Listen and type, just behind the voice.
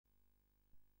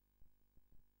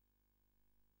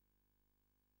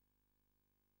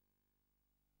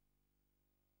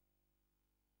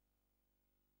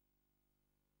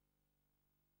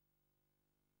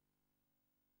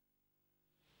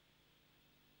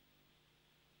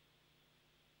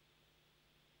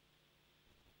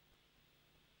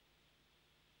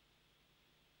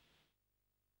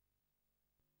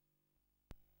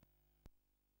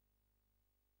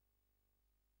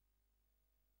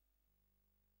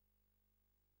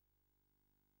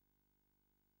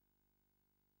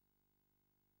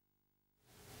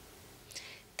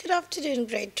Good afternoon,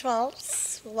 grade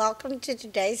 12s. Welcome to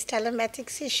today's telematics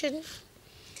session.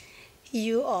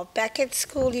 You are back at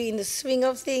school, you're in the swing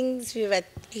of things. We're at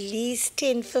least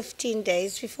 10-15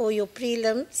 days before your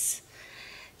prelims.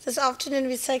 This afternoon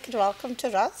we say good welcome to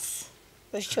Ross,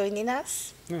 who's joining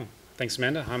us. Oh, thanks,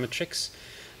 Amanda. Hi, Matrix.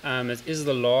 It is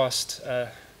the last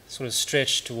sort of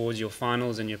stretch towards your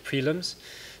finals and your prelims.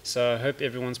 So I hope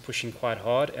everyone's pushing quite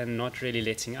hard and not really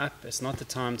letting up. It's not the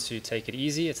time to take it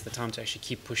easy. It's the time to actually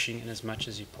keep pushing in as much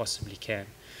as you possibly can.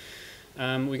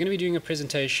 We're going to be doing a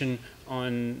presentation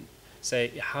on,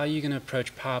 say, how you're going to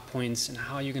approach PowerPoints and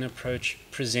how you're going to approach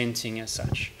presenting as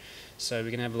such. So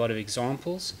we're going to have a lot of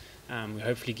examples. We'll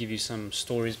hopefully give you some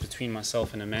stories between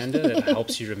myself and Amanda that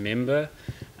helps you remember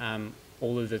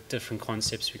all of the different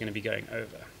concepts we're going to be going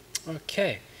over.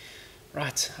 Okay.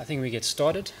 Right, I think we get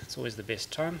started. It's always the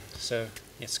best time. So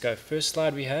let's go. First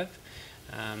slide we have.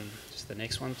 Just the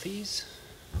next one, please.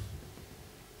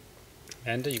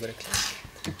 Amanda, you got to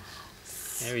click.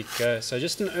 There we go. So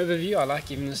just an overview. I like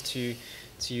giving this to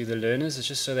you, the learners. It's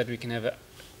just so that we can have a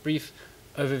brief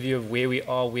overview of where we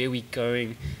are, where we're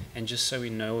going, and just so we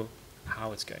know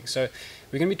how it's going. So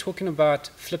we're going to be talking about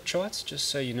flip charts, just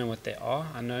so you know what they are.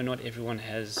 I know not everyone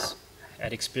has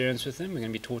had experience with them. We're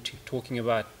going to be talking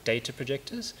about data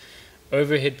projectors,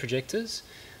 overhead projectors,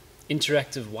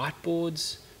 interactive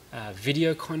whiteboards,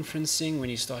 video conferencing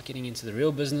when you start getting into the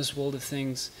real business world of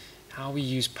things, how we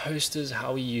use posters,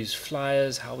 how we use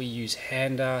flyers, how we use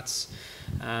handouts,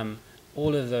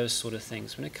 all of those sort of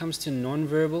things. When it comes to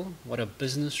nonverbal, what are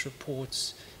business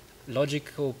reports,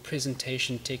 logical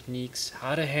presentation techniques,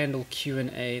 how to handle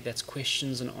Q&A, that's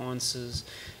questions and answers,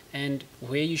 and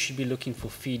where you should be looking for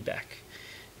feedback.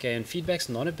 Okay, and feedback's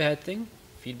not a bad thing.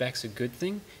 Feedback's a good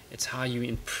thing. It's how you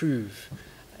improve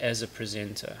as a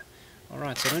presenter. All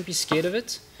right, so don't be scared of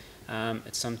it.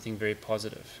 It's something very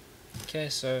positive. Okay,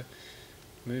 so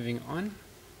moving on.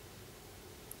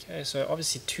 Okay, so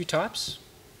obviously two types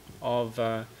of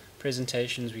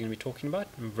presentations we're going to be talking about.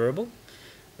 Verbal,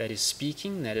 that is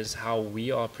speaking. That is how we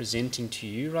are presenting to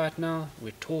you right now.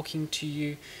 We're talking to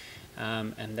you.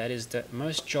 And that is that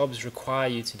most jobs require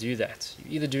you to do that.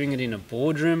 You're either doing it in a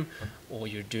boardroom or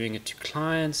you're doing it to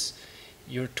clients.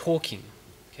 You're talking.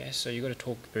 Okay, so you've got to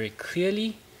talk very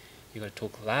clearly, you've got to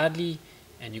talk loudly,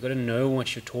 and you've got to know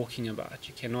what you're talking about.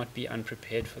 You cannot be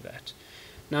unprepared for that.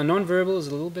 Now, nonverbal is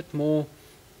a little bit more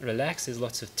relaxed. There's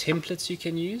lots of templates you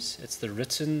can use. It's the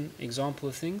written example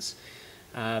of things.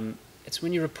 It's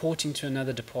when you're reporting to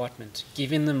another department,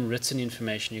 giving them written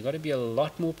information. You've got to be a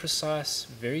lot more precise,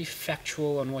 very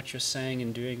factual on what you're saying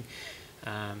and doing.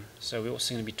 So we're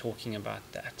also going to be talking about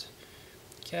that.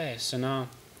 Okay, so now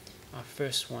our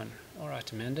first one. All right,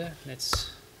 Amanda,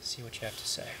 let's see what you have to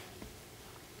say.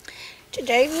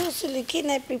 Today we're also looking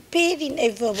at preparing a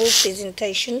verbal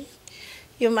presentation.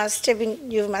 You must have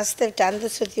done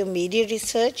this with your media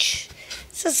research.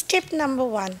 So step number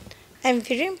one. And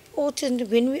very important,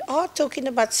 when we are talking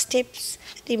about steps,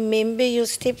 remember your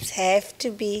steps have to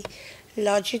be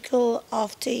logical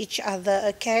after each other,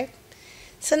 okay?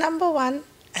 So number one,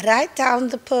 write down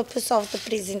the purpose of the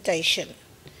presentation.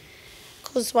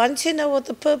 Because once you know what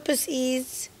the purpose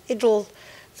is, the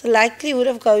likelihood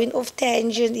of going off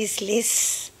tangent is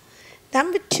less.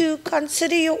 Number two,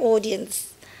 consider your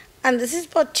audience. And this is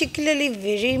particularly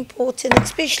very important,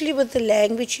 especially with the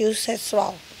language use as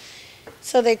well,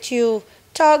 so that you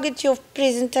target your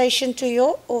presentation to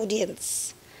your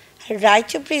audience.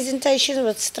 Write your presentation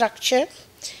with structure.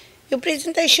 Your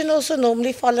presentation also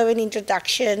normally follow an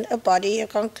introduction, a body, a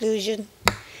conclusion.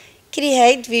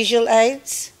 Create visual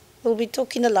aids. We'll be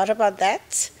talking a lot about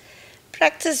that.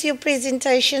 Practice your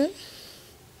presentation.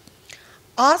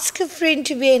 Ask a friend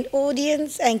to be an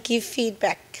audience and give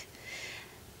feedback.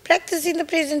 Practicing the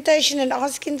presentation and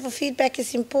asking for feedback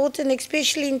is important,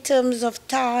 especially in terms of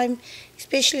time,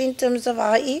 especially in terms of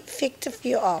how effective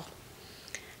you are.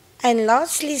 And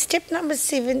lastly, step number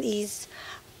 7 is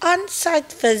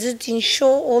on-site visit. Ensure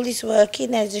all is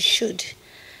working as it should.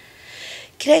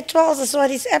 Grade 12 is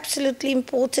what is absolutely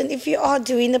important. If you are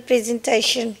doing a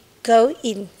presentation, go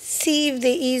in. See if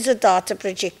there is a data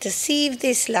projector. See if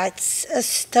there's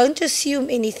lights. Don't assume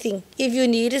anything. If you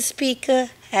need a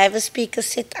speaker, have a speaker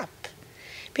set up.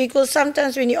 Because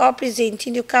sometimes when you are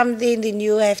presenting, you come there and then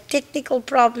you have technical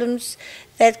problems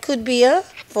that could be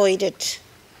avoided.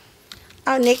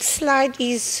 Our next slide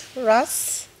is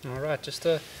Russ. All right, just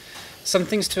some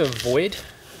things to avoid,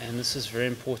 and this is very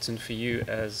important for you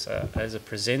as a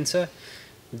presenter.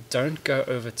 Don't go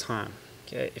over time.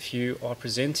 Okay, if you are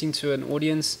presenting to an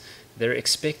audience, they're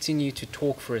expecting you to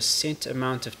talk for a set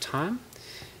amount of time,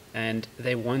 and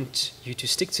they want you to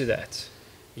stick to that.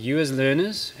 You as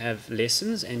learners have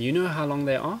lessons and you know how long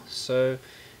they are, so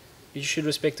you should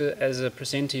respect it. As a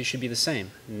presenter, you should be the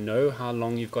same. Know how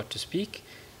long you've got to speak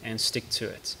and stick to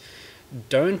it.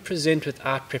 Don't present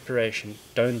without preparation.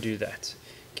 Don't do that.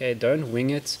 Okay, don't wing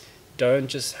it. Don't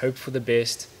just hope for the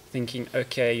best, thinking,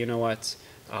 okay, you know what,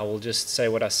 I will just say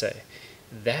what I say.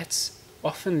 That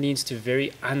often leads to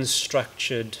very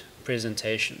unstructured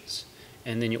presentations.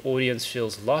 And then your audience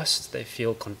feels lost, they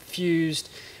feel confused,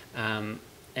 and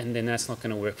then that's not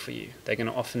going to work for you. They're going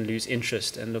to often lose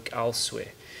interest and look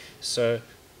elsewhere. So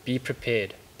be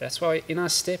prepared. That's why in our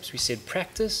steps we said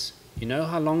practice. You know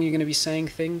how long you're going to be saying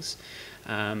things.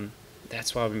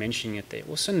 That's why we're mentioning it there.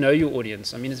 Also know your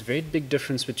audience. I mean, there's a very big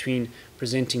difference between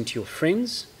presenting to your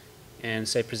friends and,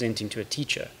 say, presenting to a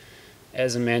teacher.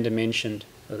 As Amanda mentioned,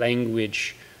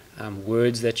 language,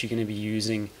 words that you're going to be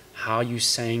using, how you're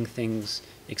saying things,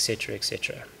 etc.,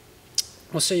 etc.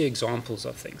 Also your examples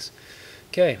of things.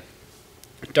 Okay,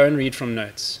 don't read from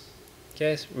notes.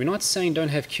 Okay, we're not saying don't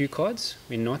have cue cards.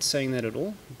 We're not saying that at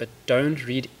all, but don't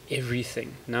read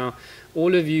everything. Now,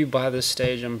 all of you by this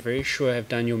stage, I'm very sure, have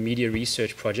done your media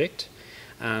research project,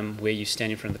 where you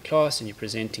stand in front of the class and you're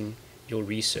presenting your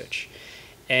research.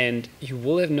 And you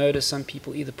will have noticed some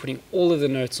people either putting all of the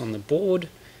notes on the board,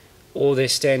 or they're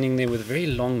standing there with very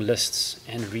long lists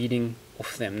and reading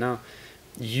off them. Now,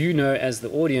 you know as the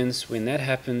audience, when that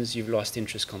happens, you've lost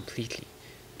interest completely.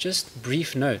 Just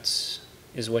brief notes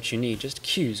is what you need. Just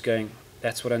cues going,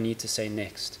 that's what I need to say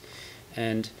next.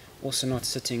 And also not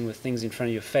sitting with things in front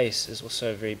of your face is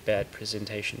also a very bad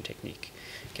presentation technique.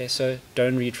 Okay, so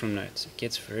don't read from notes. It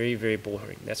gets very, very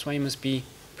boring. That's why you must be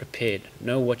prepared.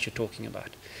 Know what you're talking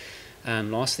about.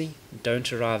 Lastly,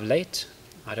 don't arrive late.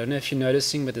 I don't know if you're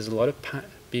noticing, but there's a lot of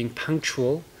being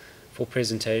punctual for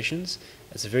presentations.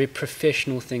 It's a very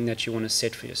professional thing that you want to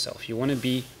set for yourself. You want to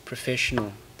be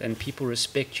professional, then people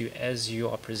respect you as you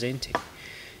are presenting.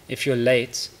 If you're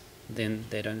late, then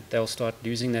they'll start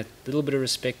losing that little bit of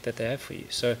respect that they have for you.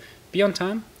 So be on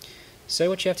time, say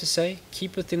what you have to say,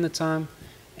 keep within the time,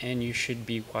 and you should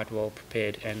be quite well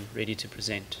prepared and ready to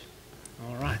present.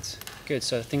 All right, good.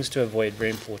 So things to avoid, very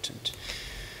important.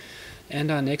 And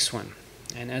our next one,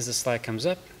 and as the slide comes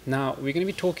up, now we're going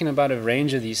to be talking about a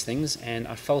range of these things, and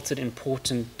I felt it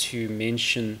important to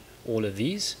mention all of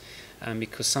these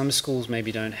because some schools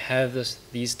maybe don't have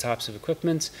these types of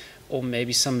equipment, or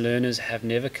maybe some learners have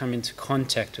never come into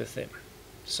contact with them.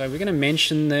 So we're going to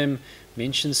mention them,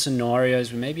 mention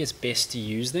scenarios where maybe it's best to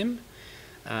use them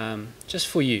just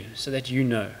for you, so that you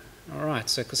know. All right,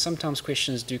 so because sometimes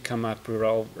questions do come up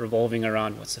revolving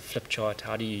around what's a flip chart,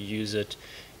 how do you use it,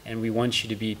 and we want you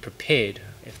to be prepared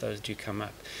if those do come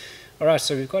up. All right,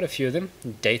 so we've got a few of them: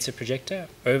 data projector,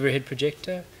 overhead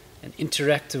projector, an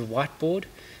interactive whiteboard,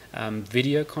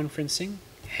 video conferencing,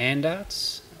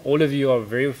 handouts. All of you are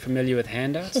very familiar with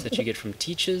handouts that you get from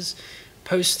teachers,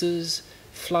 posters,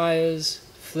 flyers,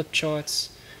 flip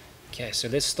charts. Okay, so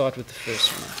let's start with the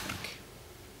first one, I think.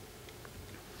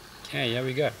 Okay, here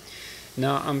we go.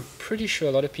 Now, I'm pretty sure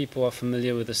a lot of people are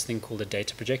familiar with this thing called a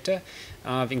data projector.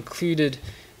 I've included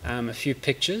a few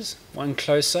pictures, one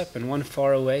close-up and one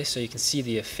far away, so you can see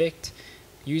the effect.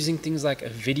 Using things like a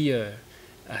video,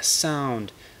 a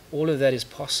sound, all of that is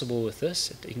possible with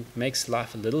this. It makes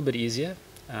life a little bit easier.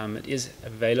 It is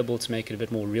available to make it a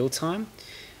bit more real-time.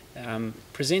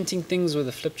 Presenting things with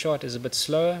a flip chart is a bit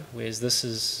slower, whereas this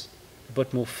is a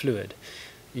bit more fluid.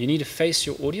 You need to face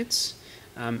your audience.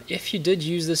 If you did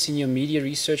use this in your media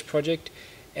research project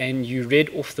and you read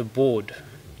off the board,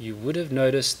 you would have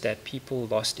noticed that people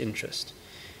lost interest.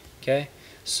 Okay,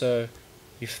 so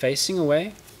you're facing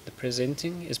away, the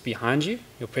presenting is behind you,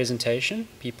 your presentation,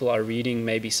 people are reading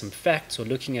maybe some facts or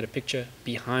looking at a picture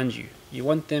behind you. You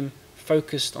want them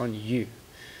focused on you.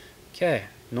 Okay,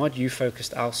 not you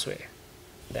focused elsewhere.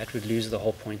 That would lose the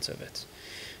whole point of it.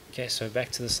 Okay, so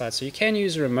back to the slide. So you can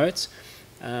use a remote.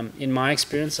 In my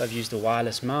experience, I've used a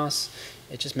wireless mouse.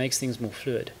 It just makes things more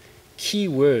fluid.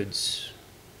 Keywords,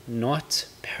 not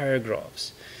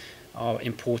paragraphs, are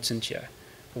important here.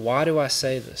 Why do I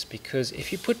say this? Because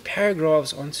if you put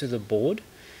paragraphs onto the board,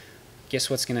 guess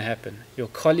what's going to happen? Your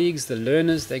colleagues, the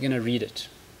learners, they're going to read it.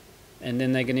 And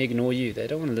then they're going to ignore you. They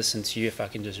don't want to listen to you if I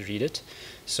can just read it.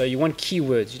 So you want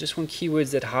keywords. You just want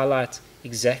keywords that highlight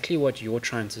exactly what you're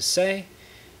trying to say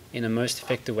in the most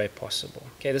effective way possible.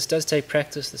 Okay, this does take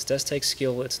practice, this does take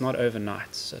skill, it's not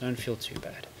overnight, so don't feel too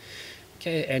bad.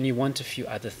 Okay, and you want a few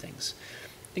other things.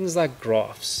 Things like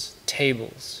graphs,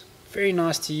 tables, very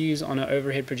nice to use on an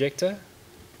overhead projector.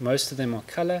 Most of them are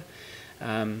color.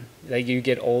 They do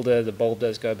get older, the bulb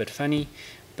does go a bit funny,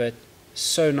 but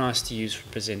so nice to use for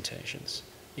presentations.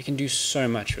 you can do so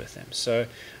much with them. So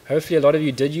hopefully a lot of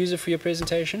you did use it for your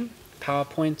presentation.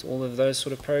 PowerPoint, all of those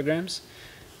sort of programs,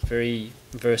 very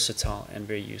versatile and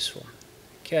very useful.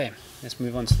 Okay, let's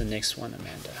move on to the next one,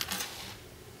 Amanda.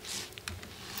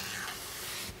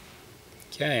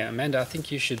 Okay, Amanda, I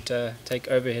think you should take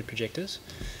overhead projectors.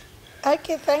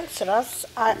 Okay, thanks, Ross.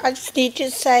 I just need to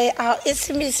say our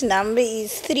SMS number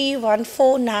is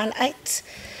 31498.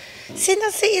 Send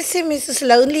us a SMS. It's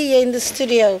lonely here in the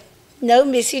studio. No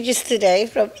messages today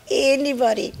from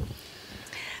anybody.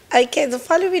 Okay, the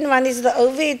following one is the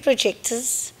overhead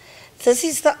projectors. This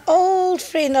is the old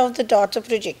friend of the data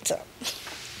projector.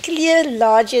 Clear,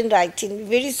 large and writing,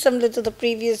 very similar to the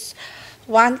previous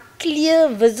one. Clear,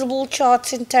 visible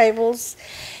charts and tables.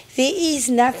 There is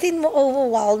nothing more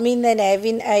overwhelming than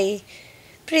having a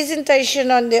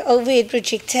presentation on the overhead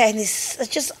projector, and it's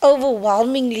just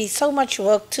overwhelmingly so much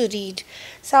work to read.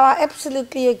 So I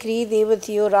absolutely agree there with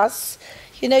you, Russ.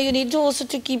 You know, you need to also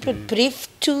to keep it brief,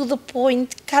 to the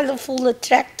point, colorful,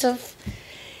 attractive.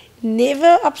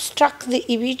 Never obstruct the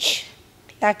image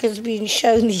like it's been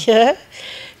shown here.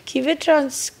 Give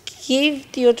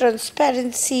your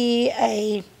transparency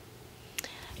a,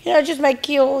 just make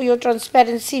your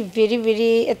transparency very,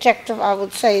 very attractive, I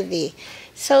would say there,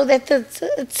 so that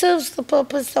it serves the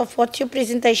purpose of what your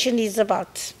presentation is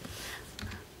about.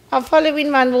 Our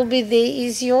following one will be there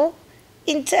is your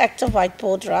interactive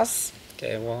whiteboard, Russ.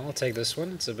 Okay, well, I'll take this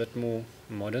one. It's a bit more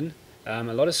modern. A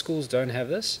lot of schools don't have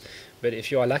this, but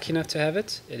if you are lucky enough to have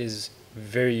it, it is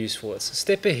very useful. It's a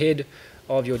step ahead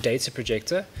of your data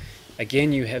projector.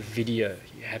 Again, you have video,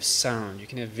 you have sound, you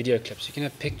can have video clips, you can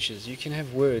have pictures, you can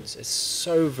have words. It's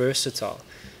so versatile.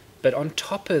 But on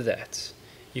top of that,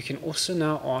 you can also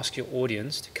now ask your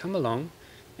audience to come along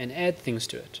and add things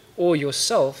to it. Or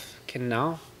yourself can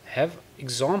now have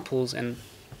examples and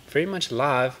very much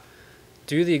live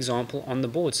do the example on the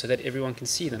board so that everyone can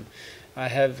see them. I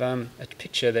have a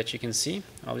picture that you can see.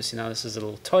 Obviously now this is a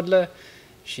little toddler.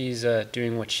 She's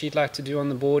doing what she'd like to do on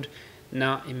the board.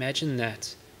 Now imagine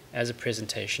that as a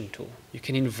presentation tool. You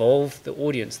can involve the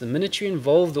audience. The minute you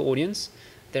involve the audience,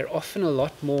 they're often a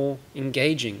lot more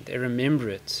engaging. They remember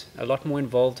it, a lot more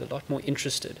involved, a lot more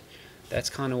interested. That's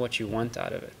kind of what you want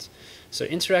out of it. So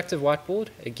interactive whiteboard,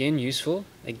 again useful.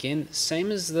 Again,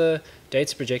 same as the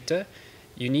data projector,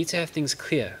 you need to have things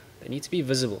clear. They need to be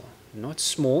visible, not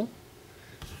small.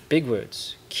 Big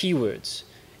words, keywords,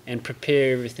 and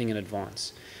prepare everything in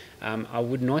advance. I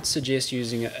would not suggest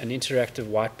using an interactive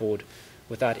whiteboard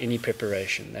without any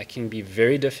preparation. That can be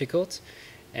very difficult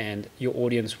and your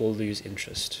audience will lose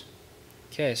interest.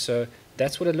 Okay, so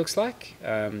that's what it looks like.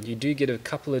 You do get a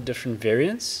couple of different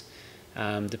variants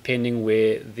depending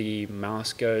where the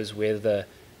mouse goes, where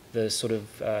the sort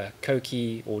of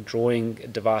Koki or drawing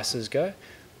devices go,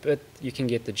 but you can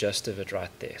get the gist of it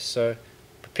right there. So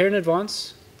prepare in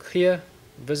advance, clear,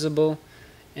 visible,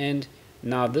 and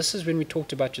now this is when we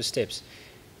talked about your steps.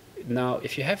 Now,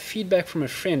 if you have feedback from a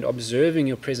friend observing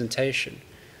your presentation,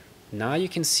 now you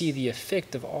can see the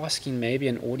effect of asking maybe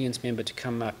an audience member to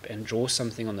come up and draw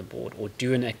something on the board or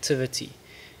do an activity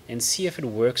and see if it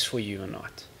works for you or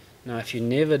not. Now, if you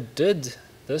never did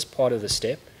this part of the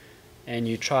step and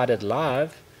you tried it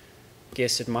live,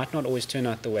 guess it might not always turn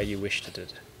out the way you wished it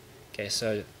did. Okay,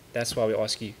 so that's why we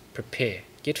ask you, prepare,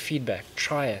 get feedback,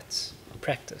 try it,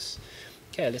 practice.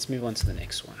 Okay, let's move on to the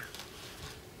next one.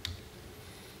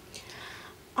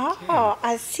 Oh,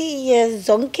 I see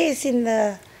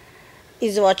Zonke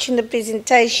is watching the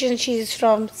presentation. She's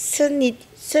from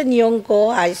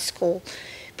Senyongo High School.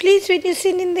 Please, when you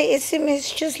send in the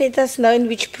SMS, just let us know in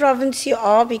which province you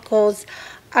are, because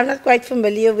I'm not quite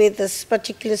familiar where this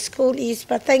particular school is.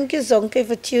 But thank you, Zonke,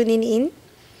 for tuning in.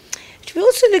 We're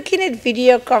also looking at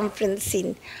video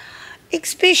conferencing,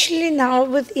 especially now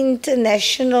with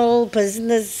international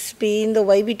business being the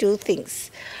way we do things.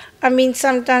 I mean,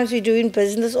 sometimes we're doing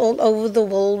business all over the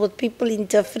world with people in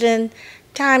different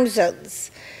time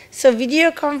zones. So video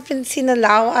conferencing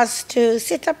allow us to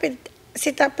set up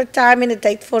a time and a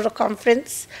date for a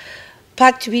conference,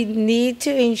 but we need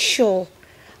to ensure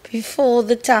before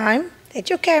the time that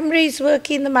your camera is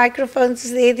working, the microphones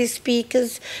is there, the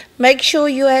speakers. Make sure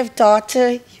you have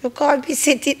data. You can't be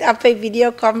setting up a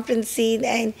video conferencing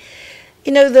and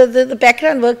the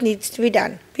background work needs to be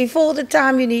done. Before the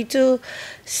time, you need to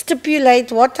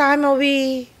stipulate what time are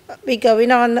we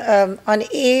going on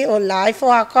air or live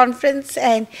for our conference,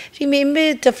 and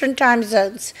remember different time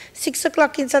zones. 6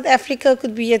 o'clock in South Africa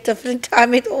could be a different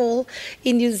time at all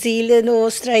in New Zealand or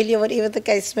Australia, whatever the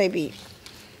case may be.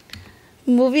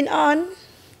 Moving on,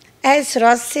 as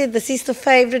Ross said, this is the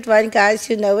favorite one, guys,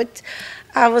 you know it.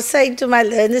 I was saying to my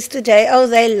learners today, oh,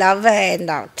 they love a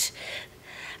handout.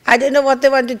 I don't know what they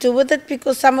want to do with it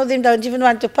because some of them don't even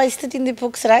want to paste it in the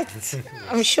books, right?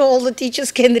 I'm sure all the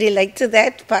teachers can relate to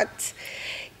that, but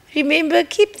remember,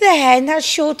 keep the handout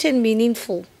short and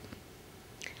meaningful.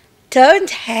 Don't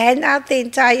hand out the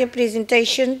entire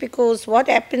presentation because what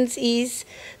happens is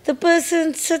the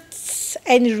person sits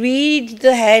and read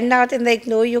the handout and they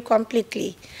ignore you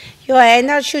completely. Your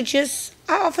handout should just,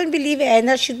 I often believe a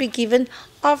handout should be given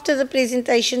after the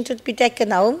presentation to be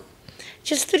taken home,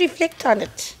 just to reflect on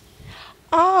it.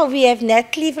 Oh, we have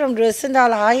Natalie from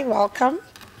Rosendal. Hi, welcome.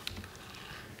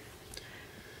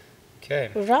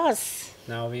 Okay. Ross.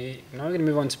 Now we're going to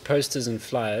move on to posters and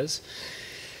flyers.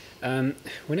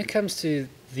 When it comes to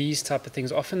these type of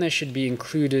things, often they should be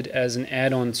included as an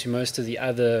add-on to most of the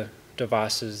other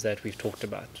devices that we've talked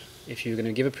about. If you're going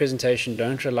to give a presentation,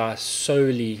 don't rely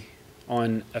solely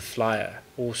on a flyer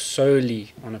or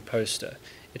solely on a poster.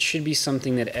 It should be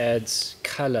something that adds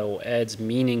color or adds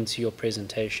meaning to your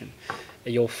presentation.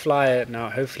 Your flyer, now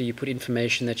hopefully you put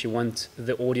information that you want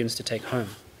the audience to take home.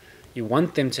 You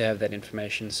want them to have that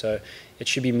information, so it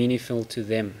should be meaningful to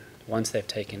them once they've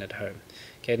taken it home.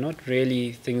 Okay, not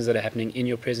really things that are happening in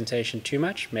your presentation too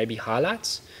much, maybe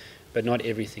highlights, but not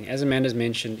everything. As Amanda's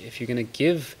mentioned, if you're going to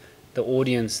give the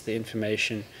audience the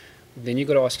information, then you've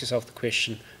got to ask yourself the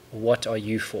question, what are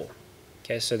you for?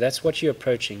 Okay, so that's what you're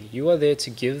approaching. You are there to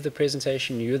give the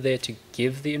presentation, you're there to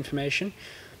give the information,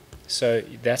 so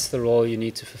that's the role you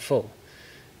need to fulfill.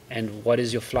 And what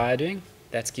is your flyer doing?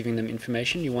 That's giving them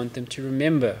information you want them to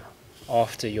remember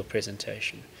after your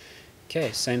presentation.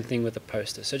 Okay, same thing with the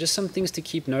poster. So just some things to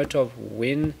keep note of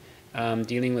when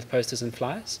dealing with posters and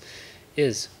flyers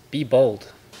is be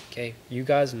bold. Okay, you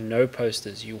guys know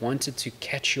posters. You want it to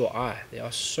catch your eye. There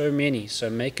are so many, so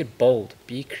make it bold.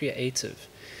 Be creative.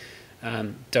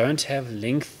 Don't have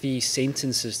lengthy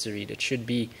sentences to read. It should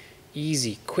be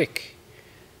easy, quick.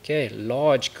 Okay,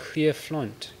 large, clear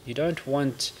font. You don't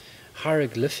want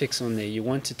hieroglyphics on there. You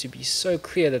want it to be so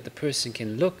clear that the person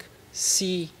can look,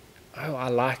 see, oh, I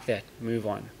like that, move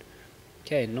on.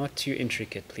 Okay, not too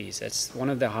intricate, please. That's one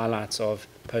of the highlights of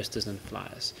posters and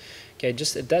flyers. Okay,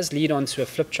 it does lead on to a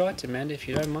flip chart, Amanda, if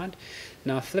you don't mind.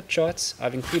 Now, flip charts,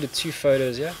 I've included 2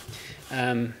 photos here,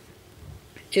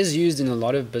 is used in a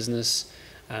lot of business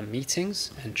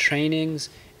meetings and trainings,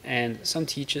 and some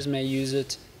teachers may use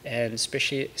it, and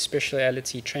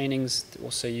specialty trainings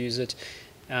also use it.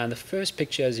 The first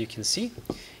picture, as you can see,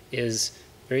 is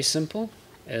very simple.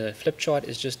 A flip chart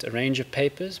is just a range of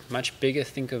papers, much bigger.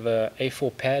 Think of a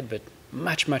A4 pad, but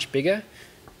much, much bigger.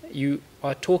 You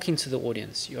are talking to the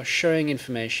audience. You are showing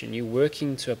information. You're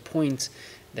working to a point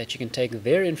that you can take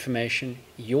their information,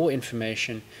 your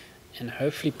information, and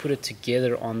hopefully put it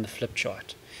together on the flip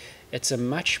chart. It's a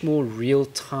much more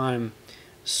real-time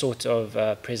sort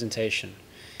of presentation.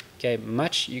 Okay,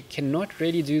 you cannot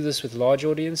really do this with large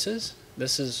audiences.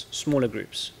 This is smaller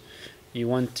groups. You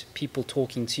want people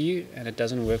talking to you, and it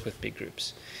doesn't work with big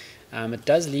groups. It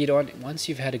does lead on, once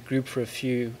you've had a group for a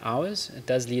few hours, it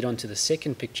does lead on to the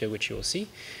second picture, which you'll see,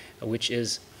 which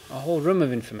is a whole room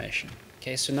of information.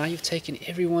 Okay, so now you've taken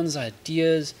everyone's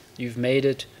ideas, you've made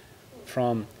it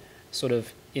from sort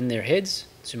of in their heads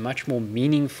to much more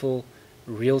meaningful,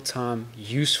 real-time,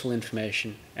 useful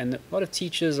information. And a lot of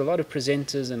teachers, a lot of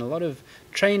presenters, and a lot of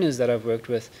trainers that I've worked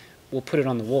with will put it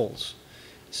on the walls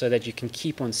so that you can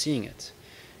keep on seeing it.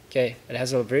 Okay, it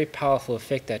has a very powerful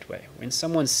effect that way. When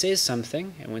someone says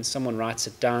something and when someone writes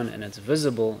it down and it's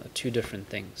visible, are 2 different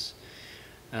things.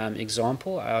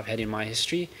 Example I've had in my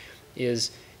history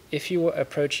is if you were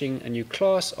approaching a new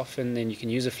class, often then you can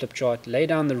use a flip chart, lay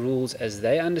down the rules as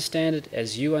they understand it,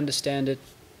 as you understand it,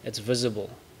 it's visible.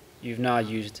 You've now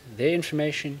used their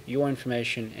information, your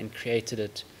information, and created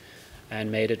it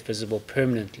and made it visible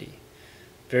permanently.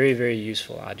 Very, very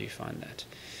useful, I do find that.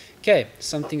 Okay,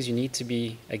 some things you need to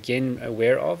be, again,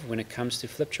 aware of when it comes to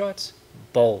flip charts.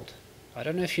 Bold. I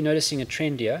don't know if you're noticing a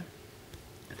trend here.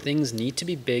 Things need to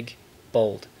be big,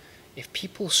 bold. If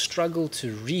people struggle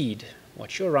to read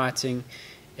what you're writing,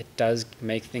 it does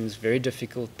make things very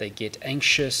difficult. They get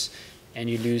anxious, and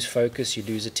you lose focus, you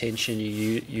lose attention,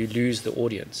 you lose the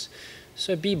audience.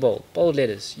 So be bold. Bold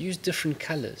letters. Use different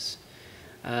colors.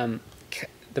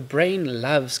 The brain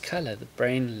loves color. The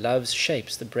brain loves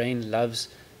shapes. The brain loves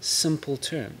simple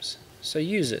terms. So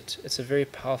use it. It's a very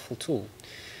powerful tool.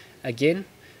 Again,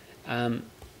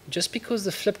 just because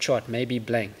the flip chart may be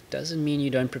blank doesn't mean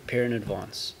you don't prepare in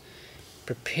advance.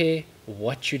 Prepare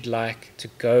what you'd like to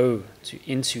go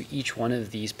into each one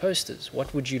of these posters.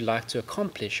 What would you like to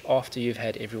accomplish after you've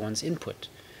had everyone's input?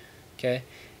 Okay?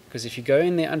 Because if you go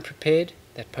in there unprepared,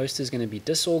 that poster is going to be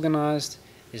disorganized,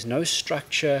 there's no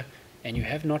structure, and you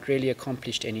have not really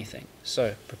accomplished anything.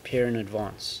 So prepare in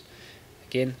advance.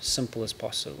 Again, simple as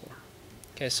possible.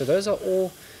 Okay, so those are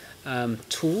all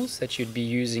tools that you'd be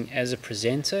using as a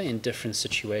presenter in different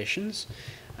situations.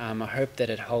 I hope that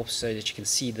it helps so that you can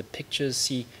see the pictures,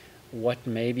 see what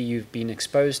maybe you've been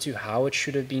exposed to, how it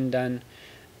should have been done.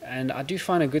 And I do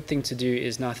find a good thing to do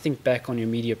is now think back on your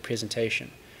media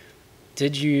presentation.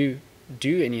 Did you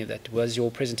do any of that? Was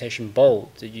your presentation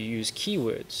bold? Did you use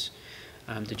keywords?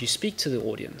 Did you speak to the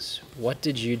audience? What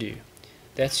did you do?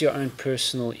 That's your own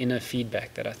personal inner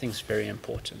feedback that I think is very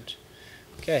important.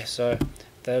 Okay, so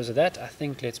those are that. I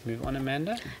think let's move on,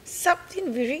 Amanda.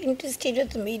 Something very interesting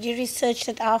with the media research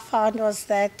that I found was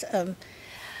that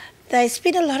they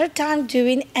spend a lot of time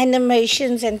doing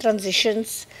animations and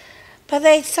transitions, but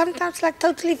they sometimes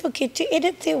totally forget to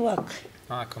edit their work.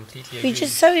 I completely agree. Which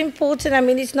is so important. I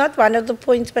mean, it's not one of the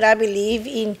points, but I believe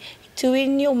in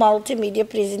doing your multimedia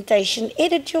presentation.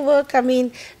 Edit your work. I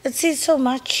mean, it says so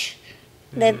much.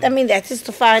 That that is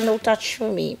the final touch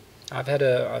for me. I've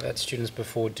had students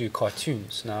before do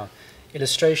cartoons. Now,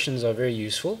 illustrations are very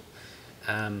useful,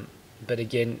 but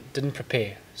again, didn't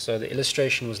prepare. So the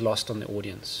illustration was lost on the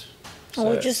audience.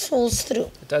 So it just falls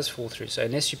through. It does fall through. So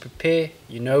unless you prepare,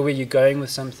 you know where you're going with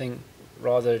something,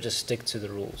 rather just stick to the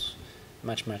rules.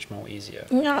 Much, much more easier.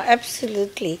 No,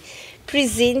 absolutely.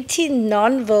 Presenting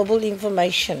non-verbal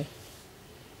information.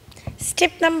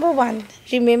 Step number 1.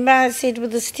 Remember I said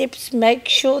with the steps, make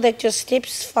sure that your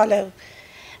steps follow.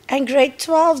 And grade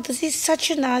 12, this is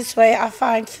such a nice way I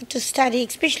find to study,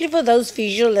 especially for those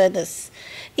visual learners.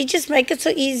 It just makes it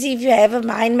so easy if you have a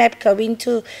mind map going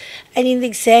to, and in the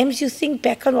exams you think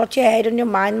back on what you had on your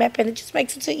mind map, and it just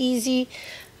makes it so easy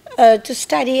to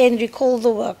study and recall the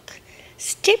work.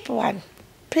 Step 1,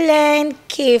 plan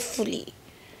carefully.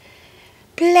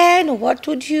 Plan what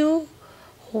would you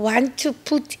want to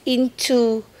put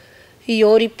into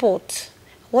your report.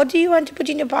 What do you want to put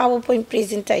in your PowerPoint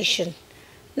presentation?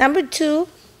 Number 2,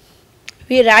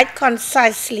 we write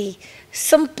concisely.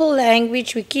 Simple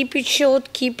language, we keep it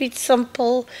short, keep it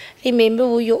simple. Remember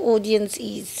who your audience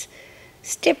is.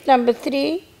 Step number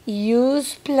 3,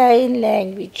 use plain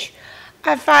language.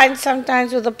 I find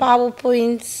sometimes with the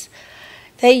PowerPoints,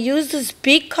 they use these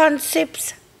big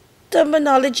concepts,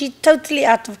 terminology totally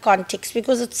out of context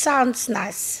because it sounds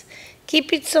nice.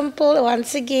 Keep it simple.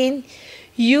 Once again,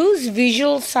 use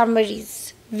visual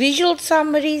summaries. Visual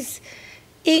summaries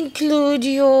include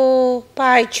your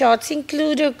pie charts,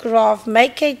 include a graph,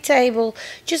 make a table,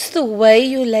 just the way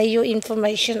you lay your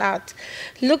information out.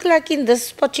 Look like in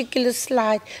this particular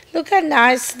slide, look how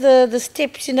nice the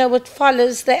steps, it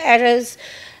follows the arrows.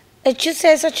 It just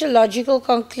has such a logical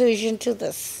conclusion to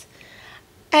this.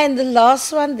 And the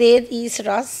last one there is,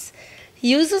 Ross,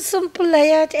 use a simple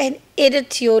layout and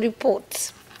edit your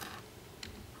reports.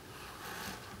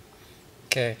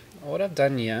 Okay, what I've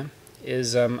done here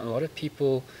is a lot of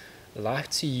people like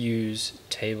to use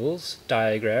tables,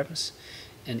 diagrams,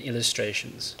 and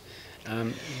illustrations.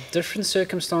 Different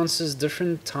circumstances,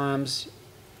 different times,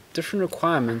 different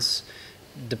requirements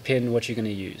depend what you're going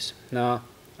to use. Now,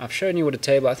 I've shown you what a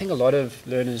table, I think a lot of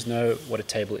learners know what a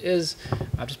table is.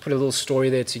 I've just put a little story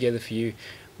there together for you.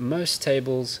 Most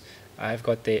tables I've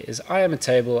got there is I am a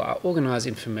table, I organize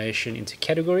information into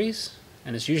categories,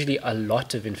 and it's usually a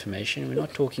lot of information. We're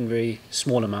not talking very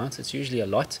small amounts, it's usually a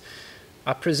lot.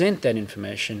 I present that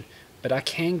information, but I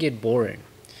can get boring.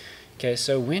 Okay,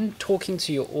 so when talking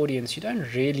to your audience, you don't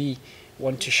really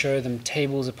want to show them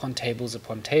tables upon tables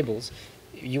upon tables.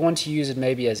 You want to use it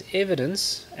maybe as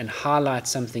evidence and highlight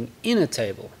something in a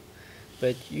table,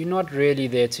 but you're not really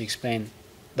there to explain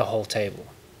the whole table.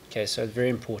 Okay, so it's very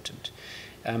important.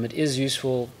 It is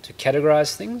useful to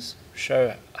categorize things,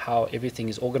 show how everything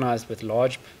is organized with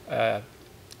large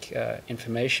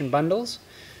information bundles,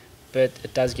 but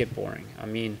it does get boring. I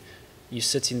mean, you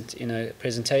sit in a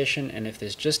presentation, and if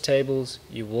there's just tables,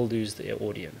 you will lose the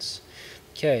audience.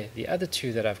 Okay, the other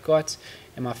two that I've got,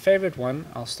 and my favorite one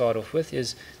I'll start off with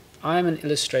is I'm an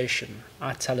illustration.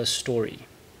 I tell a story.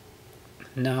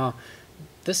 Now,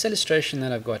 this illustration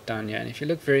that I've got down here, and if you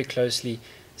look very closely,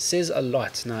 says a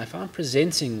lot. Now, if I'm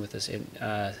presenting with this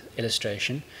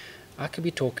illustration, I could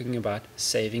be talking about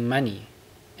saving money.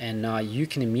 And now you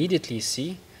can immediately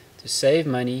see to save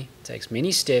money takes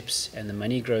many steps, and the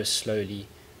money grows slowly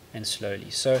and slowly.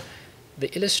 So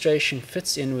the illustration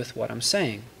fits in with what I'm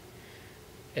saying.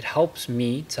 It helps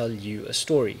me tell you a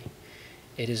story.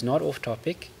 It is not off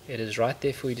topic. It is right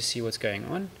there for you to see what's going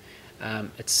on.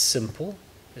 It's simple.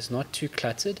 It's not too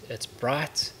cluttered. It's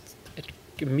bright. It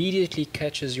immediately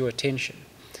catches your attention.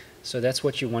 So that's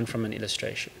what you want from an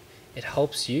illustration. it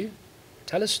helps you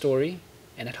tell a story,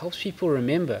 and it helps people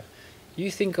remember. You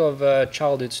think of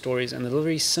childhood stories and the little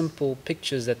very simple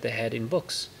pictures that they had in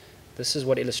books. This is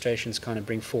what illustrations kind of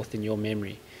bring forth in your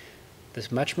memory.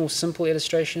 This much more simple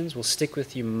illustrations will stick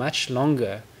with you much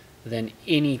longer than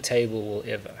any table will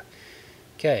ever.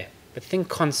 Okay, but think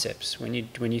concepts when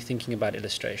you're thinking about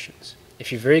illustrations.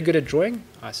 If you're very good at drawing,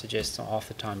 I suggest half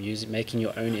the time making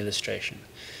your own illustration.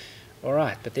 All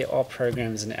right, but there are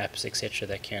programs and apps, etc.,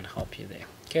 that can help you there.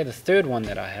 Okay, the third one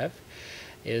that I have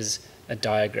is a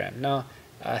diagram. Now,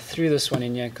 I threw this one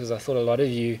in here because I thought a lot of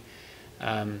you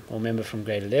will remember from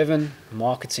grade 11,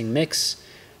 marketing mix.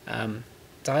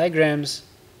 Diagrams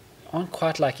aren't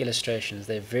quite like illustrations.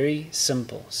 They're very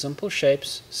simple. Simple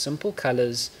shapes, simple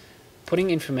colors, putting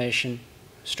information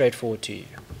straightforward to you.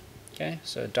 Okay,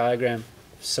 so a diagram,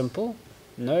 simple,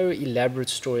 no elaborate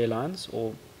storylines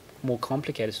or more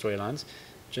complicated storylines,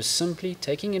 just simply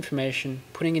taking information,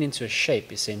 putting it into a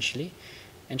shape essentially,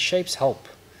 and shapes help.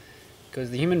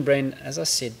 Because the human brain, as I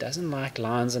said, doesn't like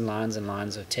lines and lines and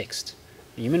lines of text.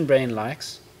 The human brain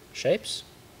likes shapes,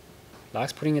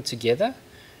 likes putting it together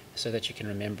so that you can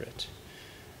remember it.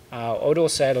 I would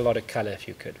also add a lot of color if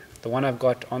you could. The one I've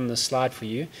got on the slide for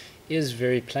you is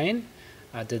very plain.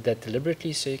 I did that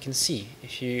deliberately so you can see.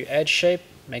 If you add shape,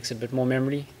 makes it a bit more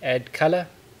memory. Add color,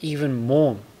 even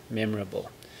more memorable.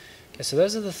 Okay, so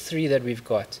those are the three that we've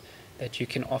got that you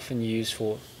can often use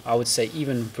for, I would say,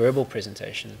 even verbal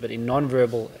presentations. But in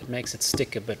non-verbal, it makes it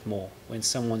stick a bit more when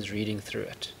someone's reading through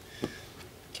it.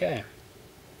 Okay.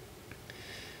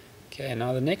 Okay,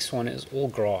 now the next one is all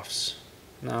graphs.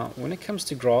 Now, when it comes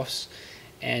to graphs,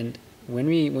 and when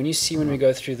we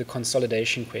go through the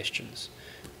consolidation questions,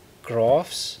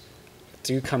 graphs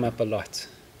do come up a lot.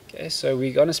 Okay, so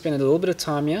we're going to spend a little bit of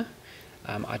time here.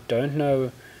 I don't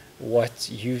know what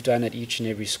you've done at each and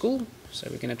every school, so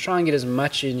we're going to try and get as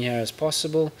much in here as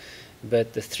possible.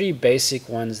 But the three basic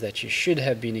ones that you should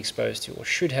have been exposed to, or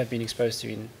should have been exposed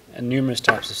to in numerous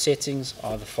types of settings,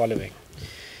 are the following.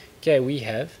 Okay, we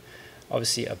have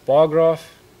obviously a bar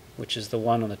graph, which is the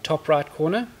one on the top right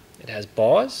corner. It has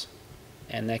bars,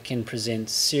 and that can present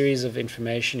series of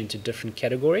information into different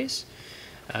categories.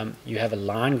 You have a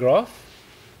line graph.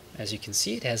 As you can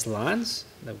see, it has lines.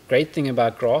 The great thing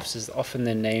about graphs is often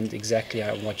they're named exactly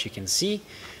what you can see.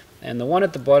 And the one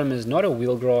at the bottom is not a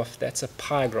wheel graph, that's a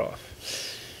pie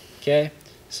graph. Okay,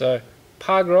 so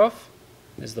pie graph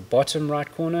is the bottom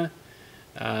right corner.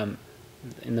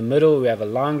 In the middle we have a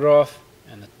line graph,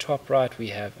 and the top right we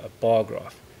have a bar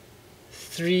graph.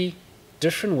 Three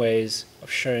different ways of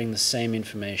showing the same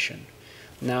information.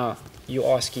 Now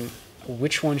you're asking,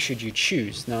 which one should you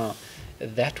choose? Now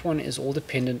that one is all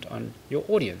dependent on your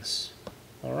audience.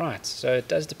 Alright, so it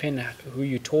does depend on who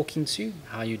you're talking to,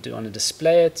 how you want to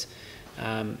display it.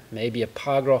 Maybe a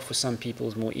pie graph for some people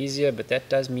is more easier, but that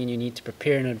does mean you need to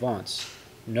prepare in advance.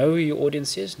 Know who your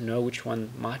audience is, know which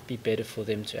one might be better for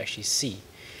them to actually see.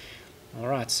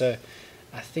 Alright, so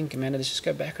I think, Amanda, let's just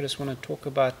go back. I just want to talk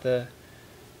about the...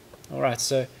 Alright,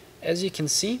 so as you can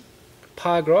see,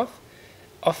 pie graph,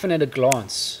 often at a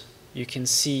glance, you can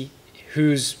see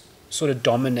who's sort of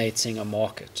dominating a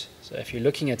market. So if you're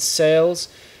looking at sales,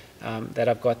 that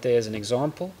I've got there as an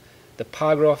example, the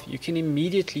pie graph, you can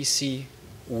immediately see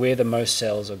where the most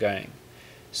sales are going.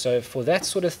 So for that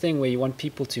sort of thing where you want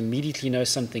people to immediately know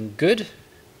something good,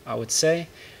 I would say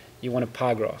you want a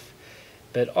pie graph.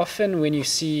 But often when you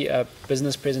see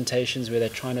business presentations where they're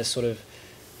trying to sort of,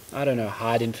 I don't know,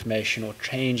 hide information or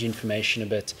change information a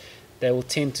bit, they will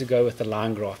tend to go with the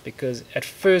line graph, because at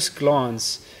first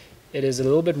glance it is a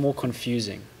little bit more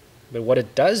confusing. But what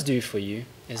it does do for you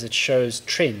is it shows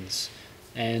trends.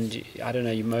 And I don't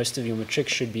know, most of your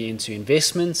matrics should be into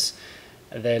investments.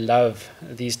 They love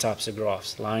these types of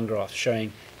graphs, line graphs,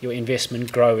 showing your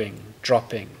investment growing,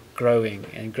 dropping, growing,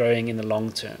 and growing in the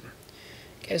long term.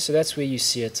 Okay, so that's where you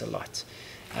see it a lot.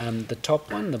 The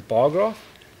top one, the bar graph,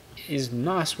 is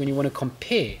nice when you want to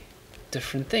compare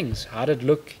different things. How did it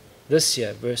look this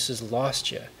year versus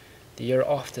last year, the year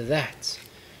after that?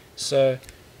 So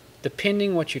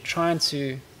depending what you're trying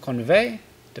to convey,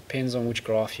 depends on which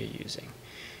graph you're using.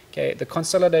 Okay, the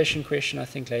consolidation question, I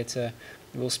think later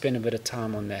we'll spend a bit of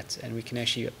time on that, and we can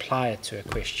actually apply it to a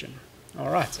question. All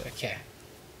right, okay.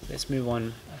 Let's move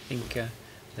on, I think,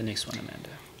 the next one, Amanda.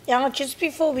 Yeah, just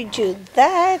before we do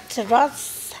that,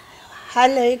 Ross,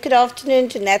 hello, good afternoon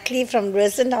to Natalie from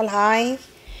Rosendal High.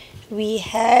 We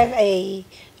have a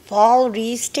Vaal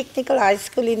Rees Technical High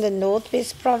School in the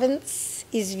Northwest Province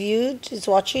is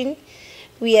watching.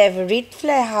 We have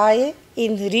Redfly High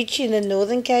in Rich in the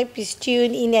Northern Cape is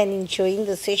tuned in and enjoying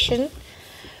the session.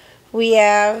 We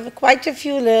have quite a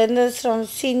few learners from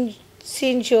St.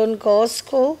 John Girls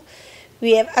School.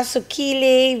 We have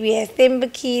Asukile, we have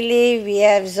Thembekile, we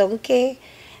have Zonke,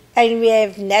 and we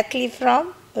have Natalie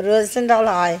from Rosendal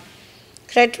High.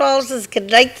 Grade 12, it's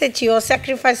great that you are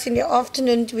sacrificing your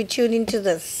afternoon to be tuned into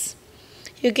this.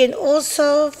 You can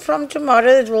also, from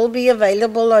tomorrow, it will be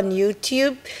available on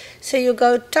YouTube. So you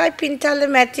go type in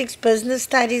telematics business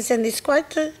studies, and there's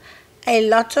quite a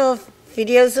lot of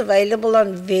videos available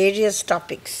on various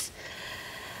topics.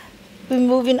 We're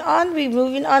moving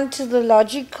on to the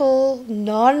logical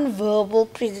non-verbal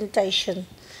presentation.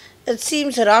 It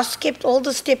seems Ross kept all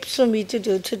the steps for me to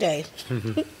do today.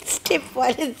 Step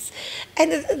one is,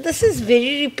 and this is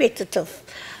very repetitive.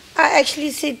 I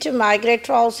actually said to my grade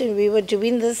 12s when we were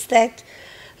doing this that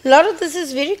a lot of this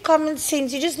is very common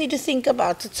sense. You just need to think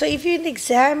about it. So if you're in the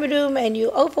exam room and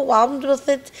you're overwhelmed with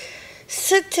it,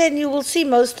 sit and you will see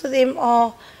most of them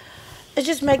are, it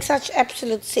just makes such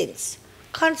absolute sense.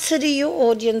 Consider your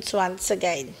audience once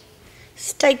again.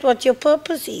 State what your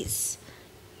purpose is.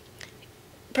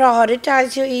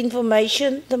 Prioritize your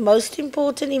information. The most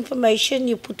important information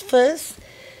you put first.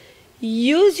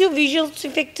 Use your visuals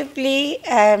effectively.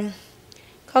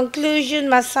 Conclusion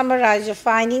must summarize your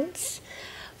findings.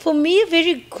 For me, a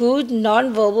very good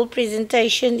non-verbal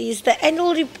presentation is the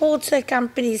annual reports that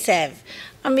companies have.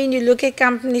 I mean, you look at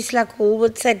companies like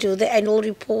Woolworths that do the annual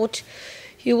report.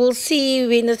 You will see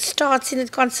when it starts, and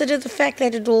it consider the fact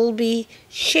that it will be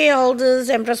shareholders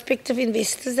and prospective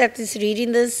investors that is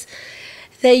reading this.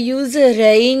 They use a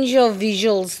range of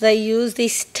visuals. They use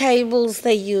these tables,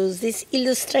 they use these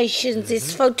illustrations,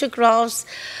 these photographs.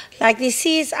 Like the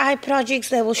CSI projects,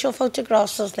 they will show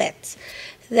photographs of that.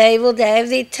 They will have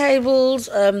their tables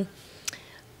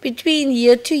between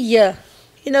year to year.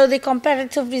 You know, the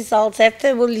comparative results that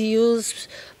they will use,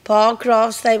 bar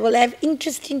graphs, they will have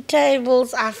interesting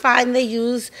tables. I find they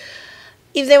use,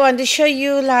 if they want to show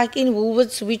you, like in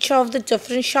Woolworths, which of the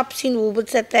different shops in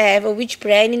Woolworths that they have, or which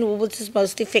brand in Woolworths is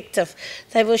most effective,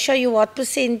 they will show you what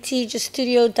percentage is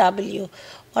Studio W,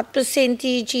 what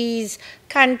percentage is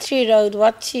Country Road,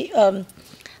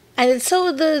 and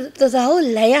so the whole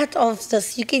layout of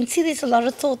this, you can see there's a lot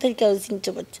of thought that goes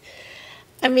into it.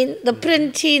 I mean, the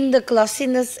printing, the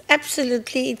glossiness,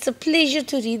 absolutely, it's a pleasure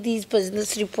to read these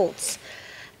business reports.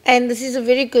 And this is a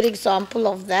very good example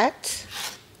of that.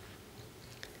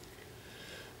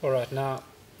 All right, now,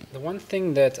 the one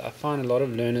thing that I find a lot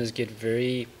of learners get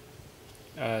very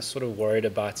sort of worried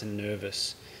about and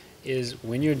nervous is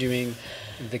when you're doing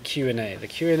the Q&A. The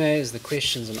Q&A is the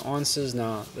questions and answers.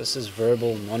 Now, this is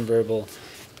verbal, non-verbal.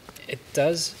 It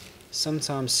does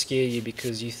sometimes scare you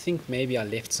because you think maybe I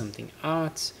left something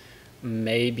out,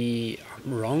 maybe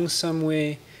I'm wrong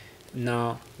somewhere.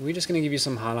 Now, we're just going to give you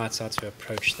some highlights how to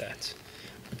approach that.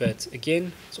 But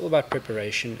again, it's all about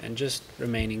preparation and just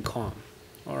remaining calm.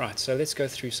 All right, so let's go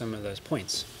through some of those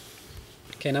points.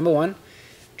 Okay, number one,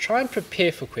 try and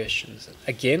prepare for questions.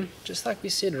 Again, just like we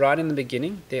said right in the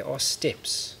beginning, there are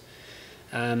steps.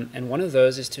 And one of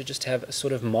those is to just have a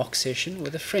sort of mock session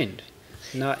with a friend.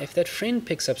 Now, if that friend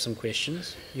picks up some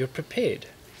questions, you're prepared.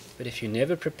 But if you're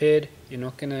never prepared, you're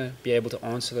not going to be able to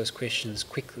answer those questions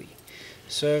quickly.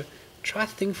 So try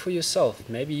to think for yourself.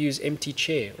 Maybe use empty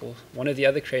chair or one of the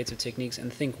other creative techniques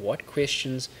and think what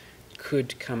questions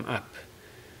could come up.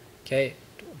 Okay,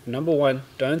 number one,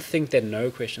 don't think that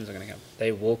no questions are going to come.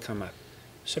 They will come up.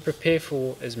 So prepare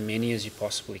for as many as you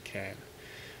possibly can.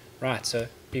 Right, so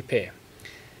prepare.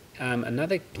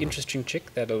 Another interesting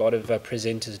trick that a lot of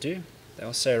presenters do,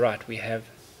 they'll say, right, we have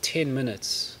 10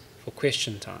 minutes for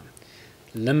question time.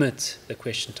 Limit the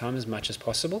question time as much as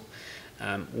possible.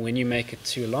 When you make it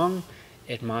too long,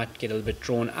 it might get a little bit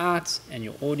drawn out and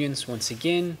your audience, once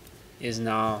again, is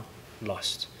now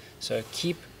lost. So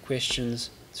keep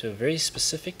questions to a very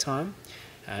specific time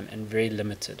and very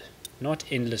limited. Not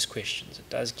endless questions. It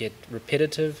does get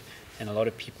repetitive and a lot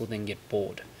of people then get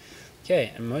bored.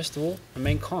 Okay, and most of all,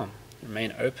 remain calm,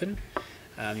 remain open.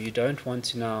 You don't want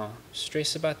to now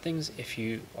stress about things. If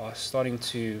you are starting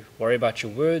to worry about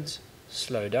your words,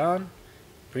 slow down,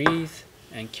 breathe,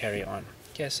 and carry on.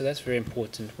 Okay, so that's very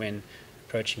important when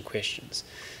approaching questions.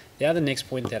 The other next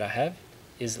point that I have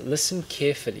is listen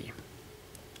carefully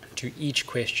to each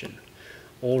question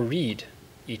or read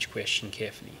each question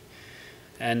carefully.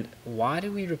 And why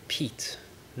do we repeat?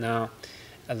 Now,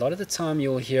 a lot of the time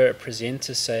you'll hear a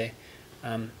presenter say,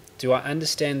 do I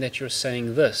understand that you're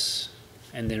saying this?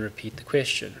 And then repeat the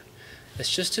question.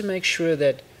 It's just to make sure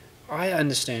that I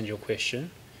understand your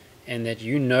question and that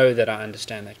you know that I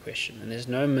understand that question. And there's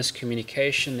no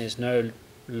miscommunication, there's no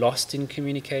lost in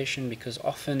communication, because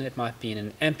often it might be in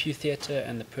an amphitheater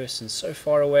and the person's so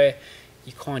far away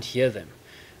you can't hear them.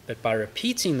 But by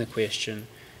repeating the question,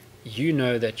 you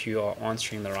know that you are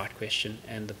answering the right question,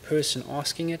 and the person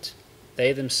asking it,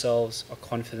 they themselves are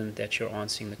confident that you're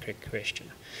answering the correct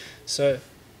question. So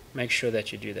make sure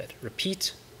that you do that.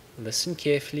 Repeat, listen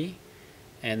carefully,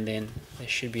 and then there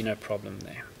should be no problem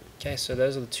there. Okay, so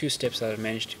those are the 2 steps that I've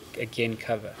managed to again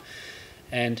cover.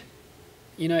 And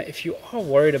if you are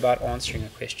worried about answering a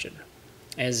question,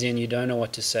 as in you don't know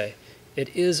what to say,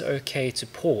 it is okay to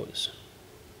pause.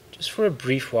 Just for a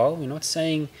brief while. We're not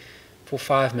saying for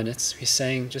 5 minutes, we're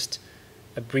saying just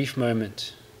a brief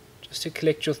moment, just to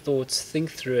collect your thoughts,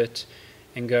 think through it,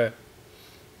 and go,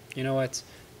 you know what,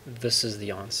 this is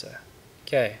the answer.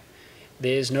 Okay,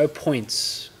 there's no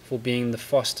points for being the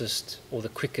fastest or the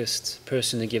quickest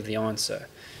person to give the answer.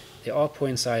 There are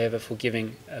points, however, for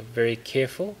giving a very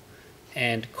careful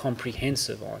and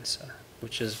comprehensive answer,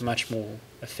 which is much more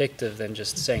effective than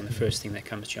just saying the first thing that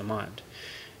comes to your mind,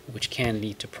 which can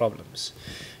lead to problems.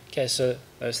 Okay, so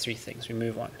those 3 things. We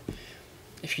move on.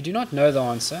 If you do not know the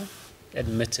answer,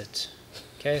 admit it.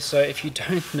 Okay, so if you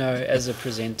don't know as a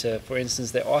presenter, for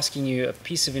instance, they're asking you a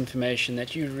piece of information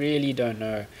that you really don't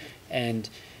know, and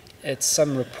it's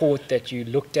some report that you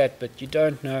looked at but you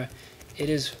don't know, it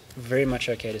is very much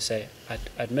okay to say, I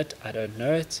admit I don't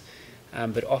know it,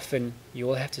 but often you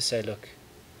will have to say, look,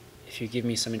 if you give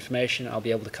me some information, I'll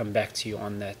be able to come back to you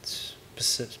on that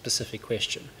specific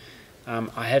question.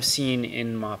 I have seen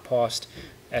in my past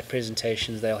at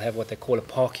presentations, they'll have what they call a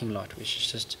parking lot, which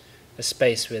is just a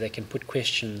space where they can put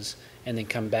questions and then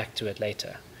come back to it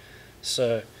later.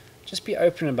 So just be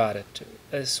open about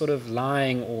it. Sort of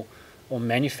lying or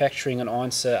manufacturing an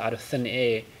answer out of thin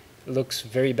air looks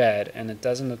very bad, and it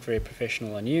doesn't look very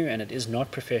professional on you, and it is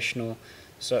not professional,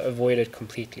 so avoid it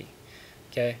completely.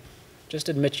 Okay, just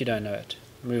admit you don't know it,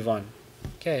 move on.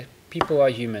 Okay, people are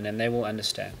human and they will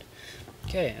understand.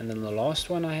 Okay, and then the last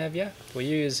one I have here for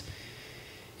you is,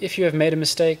 if you have made a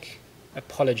mistake,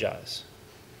 apologize.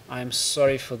 I am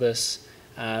sorry for this.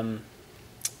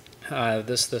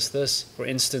 This. For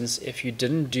instance, if you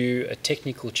didn't do a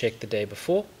technical check the day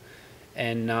before,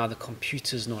 and now the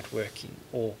computer's not working,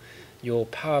 or your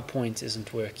PowerPoint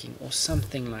isn't working, or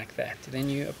something like that, then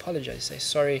you apologize. Say,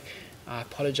 sorry, I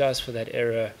apologize for that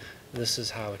error. This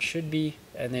is how it should be,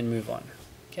 and then move on.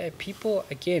 Okay, people,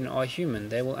 again, are human.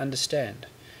 They will understand.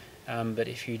 But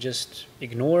if you just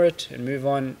ignore it and move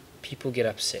on, people get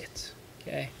upset.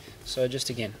 Okay, so just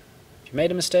again, if you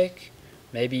made a mistake,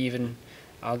 maybe even,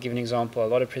 I'll give an example, a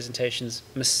lot of presentations,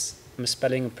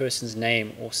 misspelling a person's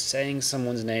name or saying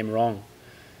someone's name wrong.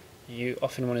 You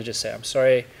often want to just say, I'm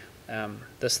sorry,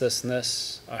 this, and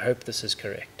this, I hope this is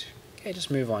correct. Okay, just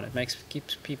move on. It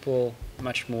keeps people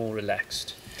much more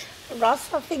relaxed.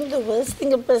 Ross, I think the worst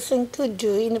thing a person could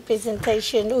do in a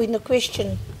presentation or in a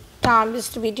question time is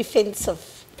to be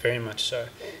defensive. Very much so.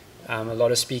 A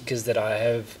lot of speakers that I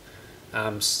have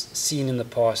seen in the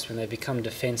past, when they become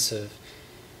defensive,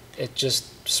 it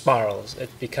just spirals. It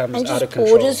becomes out of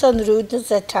control. And just borders on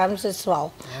rudeness at times as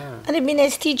well. Yeah. And I mean,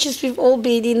 as teachers, we've all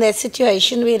been in that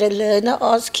situation where a learner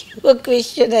asks you a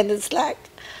question and it's like,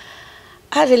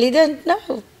 I really don't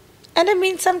know. And I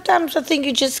mean, sometimes I think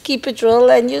you just keep it real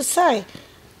and you say,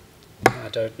 I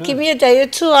don't know. Give me a day or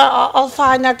 2, I'll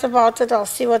find out about it, I'll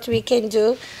see what we can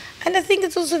do. And I think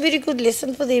it's also a very good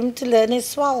lesson for them to learn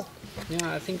as well.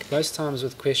 Yeah, I think most times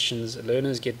with questions,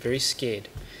 learners get very scared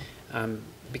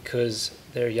because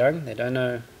they're young, they don't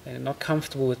know, they're not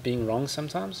comfortable with being wrong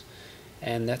sometimes.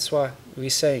 And that's why we're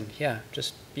saying, yeah,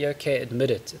 just be okay,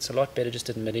 admit it. It's a lot better just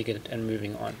admitting it and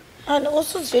moving on. And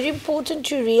also it's very important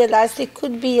to realize there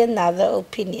could be another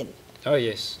opinion. Oh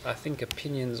yes, I think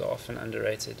opinions are often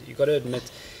underrated. You've got to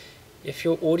admit, if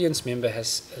your audience member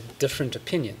has a different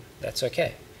opinion, that's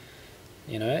okay.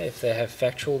 You know, if they have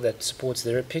factual that supports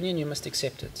their opinion, you must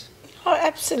accept it. Oh,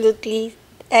 absolutely.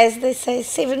 As they say,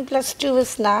 7 + 2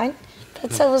 is 9,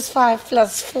 but so is 5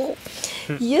 + 4.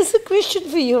 Here's a question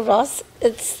for you, Ross.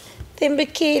 It's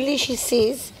Themba Kelly, she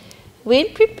says,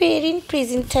 when preparing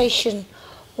presentation,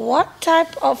 what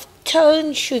type of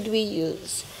tone should we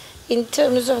use in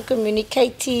terms of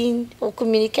communicating or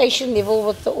communication level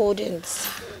with the audience?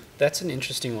 That's an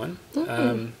interesting one.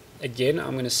 Again,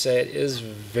 I'm going to say it is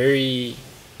very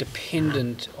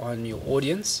dependent on your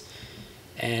audience,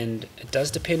 and it does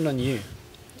depend on you,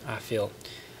 I feel.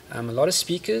 A lot of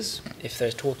speakers, if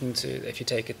you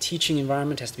take a teaching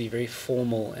environment, has to be very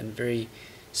formal and very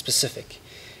specific.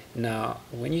 Now,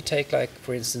 when you take, like,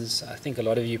 for instance, I think a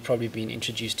lot of you probably been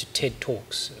introduced to TED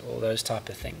Talks or those type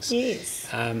of things. Yes.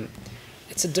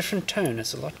 It's a different tone.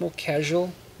 It's a lot more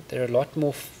casual. They're a lot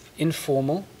more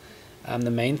informal. The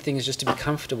main thing is just to be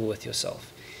comfortable with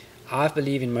yourself. I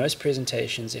believe in most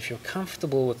presentations, if you're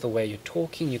comfortable with the way you're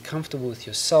talking, you're comfortable with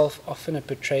yourself, often it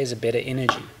portrays a better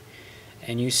energy.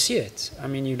 And you see it. I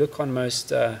mean, you look on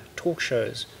most talk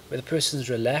shows where the person's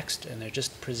relaxed and they're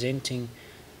just presenting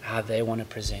how they want to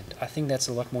present. I think that's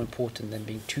a lot more important than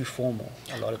being too formal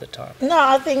a lot of the time. No,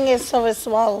 I think it's so as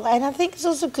well. And I think it's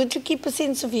also good to keep a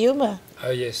sense of humor.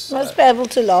 Oh, yes. You must be able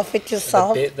to laugh at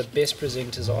yourself. The best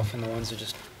presenters are often the ones who are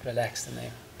just relaxed and they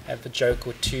have a joke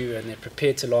or two and they're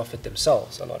prepared to laugh at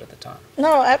themselves a lot of the time.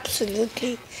 No,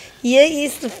 absolutely. Here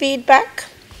is the feedback.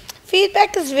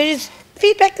 Feedback is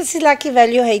like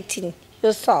evaluating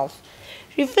yourself.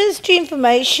 Refers to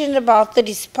information about the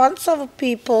response of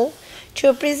people to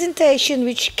a presentation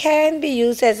which can be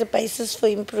used as a basis for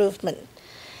improvement.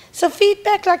 So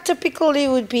feedback, like typically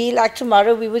would be like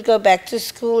tomorrow we would go back to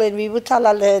school and we would tell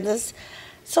our learners,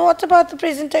 so what about the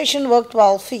presentation worked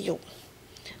well for you?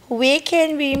 Where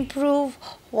can we improve?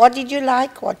 What did you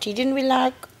like? What didn't we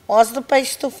like? Was the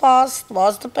pace too fast?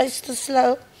 Was the pace too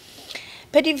slow?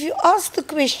 But if you ask the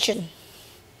question,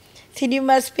 then you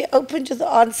must be open to the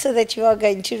answer that you are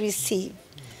going to receive.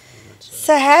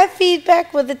 So have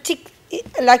feedback with a tick,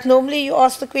 like normally you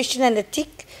ask the question and a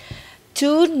tick.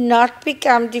 Do not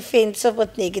become defensive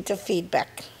with negative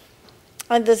feedback.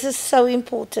 And this is so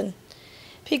important.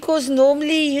 Because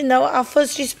normally, our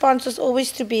first response is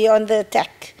always to be on the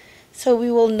attack. So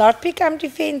we will not become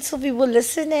defensive, we will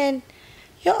listen and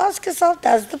you ask yourself,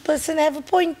 does the person have a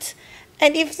point?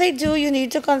 And if they do, you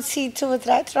need to concede to it,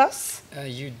 right, Ross?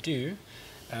 You do.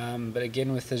 But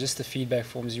again, with just the feedback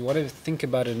forms, you want to think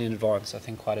about it in advance, I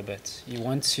think, quite a bit. You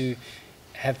want to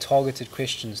have targeted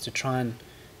questions to try and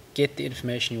get the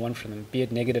information you want from them, be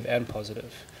it negative and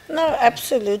positive. No,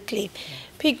 absolutely.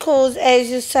 Because,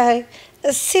 as you say,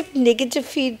 accept negative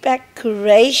feedback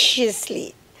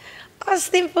graciously.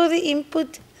 Ask them for the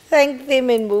input, thank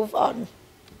them, and move on.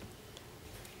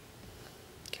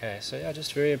 Okay, so yeah,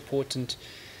 just very important,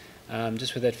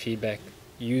 just with that feedback,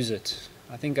 use it.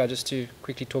 I think just to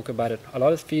quickly talk about it, a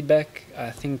lot of feedback, I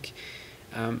think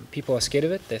people are scared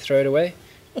of it, they throw it away,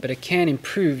 but it can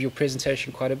improve your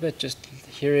presentation quite a bit. Just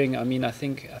hearing, I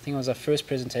think it was our first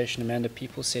presentation, Amanda,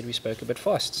 people said we spoke a bit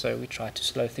fast, so we tried to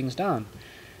slow things down.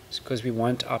 It's because we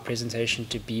want our presentation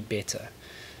to be better.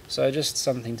 So just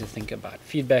something to think about.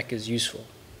 Feedback is useful.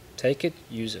 Take it,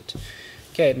 use it.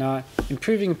 Okay, now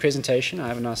improving presentation, I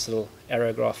have a nice little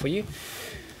arrow graph for you,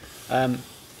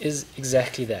 is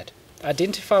exactly that.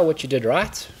 Identify what you did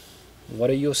right. What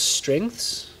are your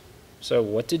strengths? So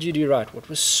what did you do right? What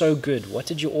was so good? What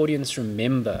did your audience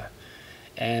remember?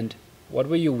 And what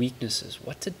were your weaknesses?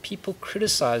 What did people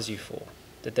criticize you for?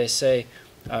 Did they say,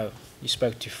 oh, you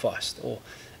spoke too fast, or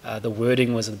the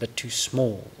wording was a bit too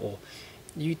small, or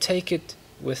you take it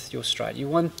with your stride. You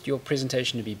want your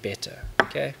presentation to be better.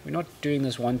 Okay, we're not doing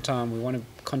this one time. We want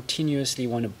to continuously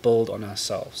build on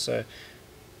ourselves. So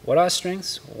what are our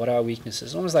strengths? What are our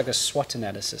weaknesses? Almost like a SWOT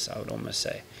analysis, I would almost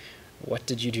say. What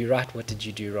did you do right? What did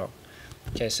you do wrong?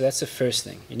 Okay, so that's the first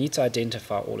thing. You need to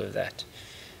identify all of that.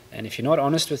 And if you're not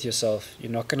honest with yourself,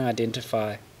 you're not going to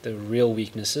identify the real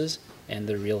weaknesses and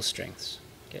the real strengths.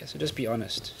 Okay, so just be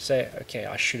honest. Say, okay,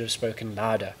 I should have spoken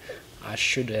louder. I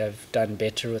should have done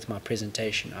better with my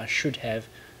presentation. I should have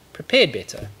prepared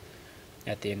better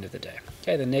at the end of the day.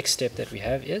 Okay, the next step that we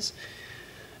have is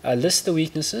list the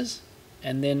weaknesses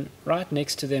and then write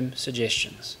next to them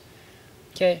suggestions.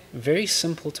 Okay, very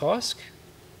simple task,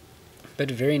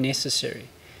 but very necessary.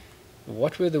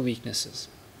 What were the weaknesses?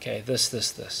 Okay,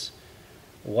 this.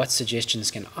 What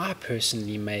suggestions can I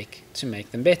personally make to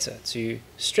make them better, to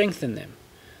strengthen them?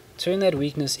 Turn that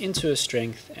weakness into a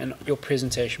strength and your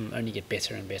presentation will only get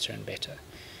better and better and better.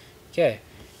 Okay,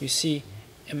 you see,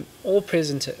 all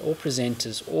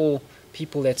presenters, all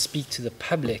people that speak to the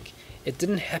public, it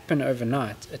didn't happen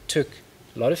overnight. It took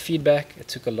a lot of feedback, it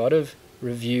took a lot of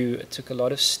review, it took a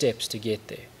lot of steps to get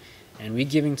there. And we're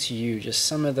giving to you just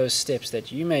some of those steps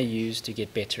that you may use to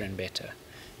get better and better.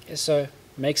 Okay, so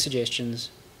make suggestions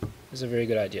is a very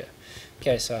good idea.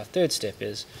 Okay, so our third step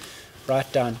is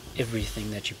write down everything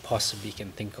that you possibly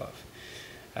can think of.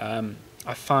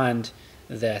 I find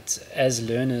that as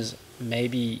learners,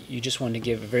 maybe you just want to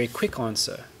give a very quick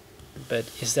answer, but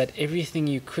is that everything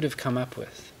you could have come up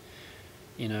with?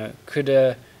 You know,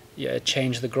 could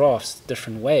change the graphs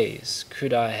different ways?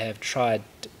 Could I have tried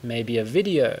maybe a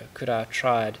video? Could I have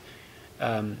tried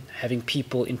having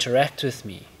people interact with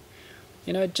me?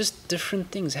 You know, just different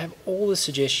things. Have all the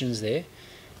suggestions there.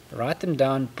 Write them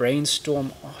down,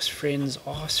 brainstorm, ask friends,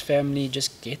 ask family,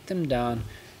 just get them down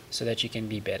so that you can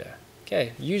be better.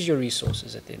 Okay, use your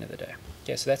resources at the end of the day.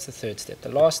 Okay, so that's the third step. The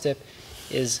last step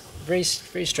is very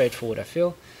straightforward, I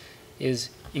feel, is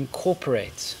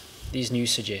incorporate these new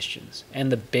suggestions. And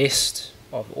the best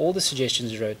of all the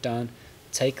suggestions you wrote down,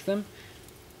 take them,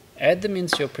 add them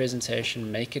into your presentation,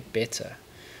 make it better.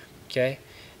 Okay,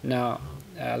 now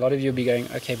a lot of you will be going,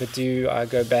 okay, but do I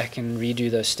go back and redo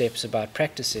those steps about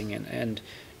practicing and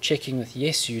checking with?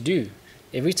 Yes, you do.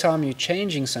 Every time you're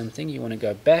changing something, you want to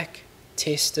go back,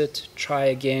 test it, try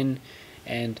again,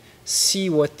 and see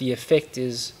what the effect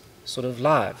is sort of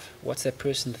live. What's that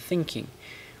person thinking?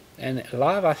 And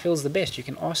live, I feel, is the best. You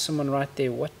can ask someone right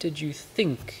there, what did you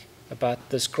think about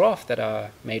this graph that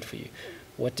I made for you?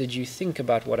 What did you think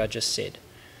about what I just said?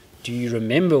 Do you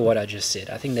remember what I just said?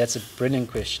 I think that's a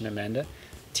brilliant question, Amanda.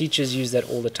 Teachers use that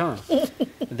all the time.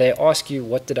 They ask you,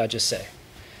 what did I just say?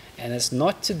 And it's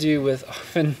not to do with,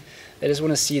 often they just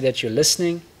want to see that you're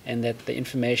listening and that the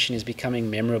information is becoming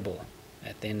memorable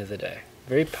at the end of the day.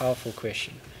 Very powerful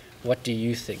question. What do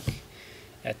you think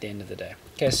at the end of the day?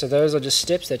 Okay, so those are just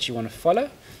steps that you want to follow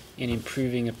in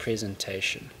improving a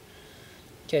presentation.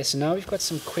 Okay, so now we've got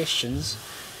some questions,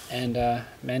 and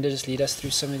Amanda, just lead us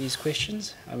through some of these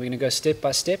questions. We're going to go step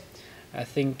by step. I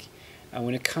think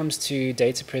when it comes to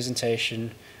data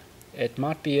presentation, it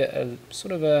might be a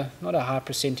sort of not a high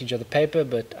percentage of the paper,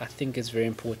 but I think it's very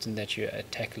important that you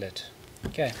tackle it.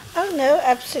 Okay. Oh no,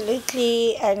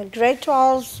 absolutely. And grade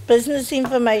 12 business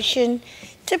information,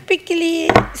 typically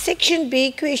section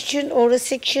B question or a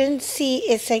section C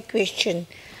essay question.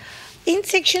 In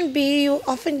section B, you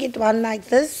often get one like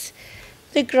this.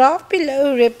 The graph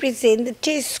below represents the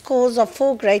test scores of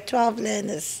 4 grade 12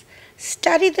 learners.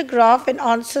 Study the graph and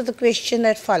answer the question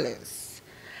that follows.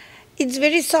 It's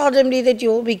very seldomly that you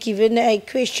will be given a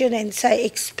question and say,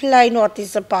 explain what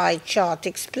is a pie chart,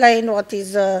 explain what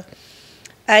is a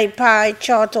pie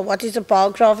chart or what is a bar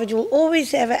graph. It will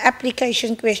always have an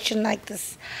application question like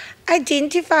this.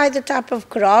 Identify the type of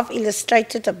graph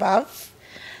illustrated above.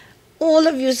 All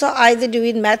of you are either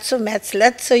doing maths or maths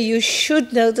lit, so you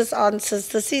should know this answers.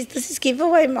 This is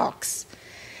giveaway marks.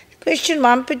 Question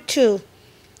 1.2.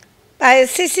 By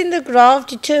assessing the graph,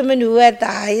 determine who had the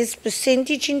highest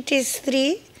percentage in test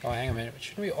 3. Oh, hang on a minute.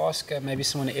 Shouldn't we ask maybe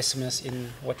someone to SMS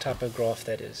in what type of graph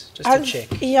that is, just to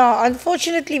check? Yeah,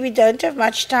 unfortunately we don't have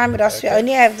much time with us. Okay. We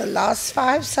only have the last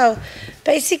 5. So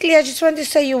basically I just want to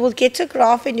say you will get a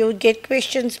graph and you will get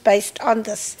questions based on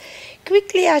this.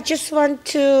 Quickly, I just want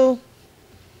to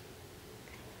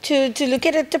look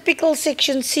at a typical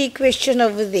section C question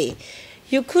over there.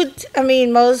 You could,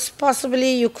 most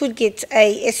possibly you could get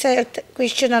a essay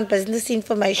question on business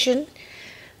information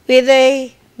where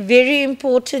they, very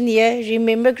important here,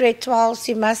 remember grade 12,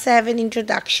 you must have an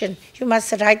introduction. You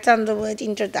must write down the word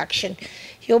introduction.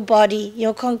 Your body,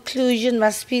 your conclusion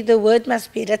must be, the word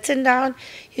must be written down.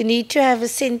 You need to have a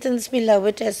sentence below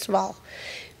it as well.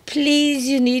 Please,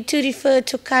 you need to refer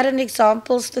to current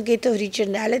examples to get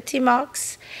originality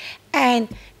marks. And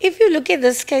if you look at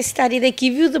this case study, they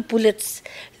give you the bullets.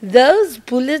 Those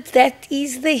bullets, that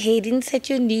is the headings that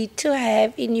you need to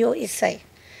have in your essay.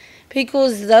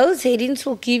 Because those headings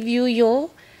will give you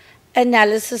your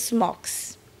analysis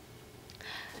marks.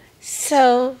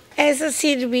 So, as I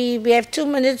said, we have 2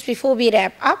 minutes before we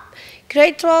wrap up.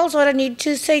 Grade 12, what I need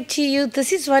to say to you,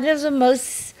 this is one of the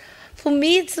most, for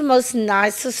me, it's the most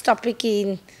nicest topic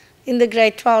in the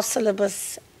grade 12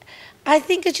 syllabus. I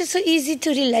think it's just so easy to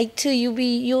relate to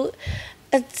you.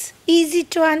 It's easy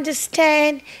to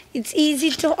understand. It's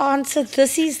easy to answer.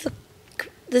 This is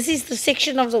the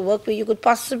section of the work where you could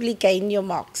possibly gain your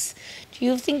marks. Do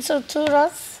you think so too,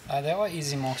 Ross? There are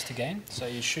easy marks to gain, so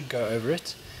you should go over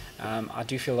it. I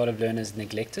do feel a lot of learners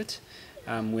neglect it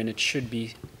when it should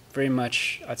be very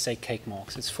much, I'd say, cake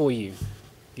marks. It's for you.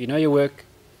 If you know your work,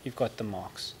 you've got the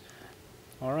marks.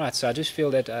 All right, so I just feel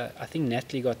that I think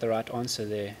Natalie got the right answer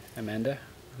there, Amanda.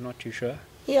 I'm not too sure.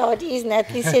 Yeah, it is.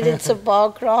 Natalie said it's a bar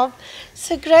graph.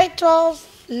 So grade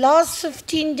 12, last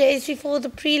 15 days before the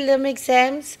prelim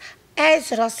exams,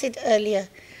 as Ross said earlier,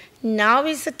 now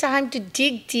is the time to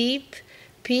dig deep,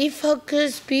 be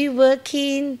focused, be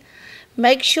working,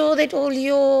 make sure that all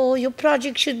your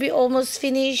projects should be almost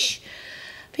finished.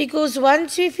 Because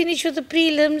once we finish with the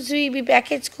prelims, we'll be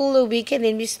back at school a week and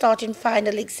then we start in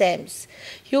final exams.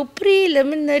 Your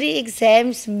preliminary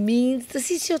exams means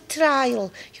this is your trial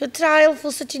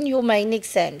for sitting your main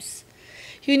exams.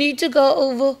 You need to go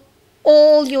over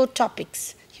all your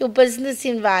topics, your business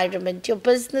environment, your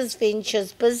business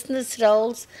ventures, business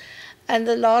roles, and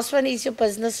the last one is your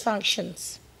business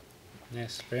functions.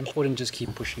 Yes, very important, just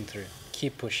keep pushing through.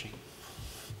 Keep pushing.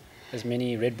 As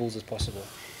many Red Bulls as possible.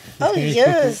 Oh,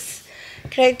 yes.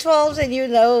 Grade 12s, and you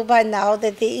know by now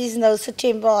that there is no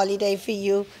September holiday for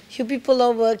you. You people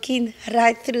are working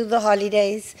right through the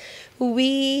holidays.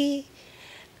 We,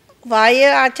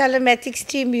 via our telematics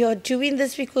team, we are doing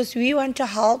this because we want to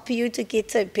help you to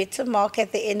get a better mark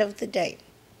at the end of the day.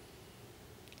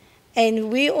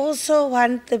 And we also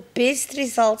want the best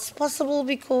results possible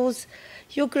because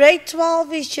your grade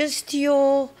 12 is just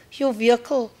your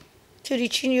vehicle to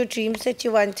reaching your dreams that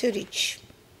you want to reach.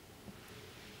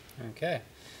 Okay.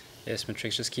 Yes,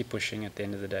 Matrix, just keep pushing at the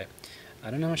end of the day.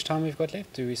 I don't know how much time we've got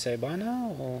left. Do we say bye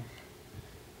now? Or?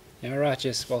 Yeah, all right,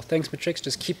 yes. Well, thanks, Matrix.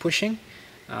 Just keep pushing.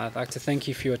 I'd like to thank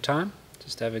you for your time.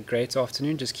 Just have a great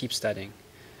afternoon. Just keep studying.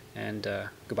 And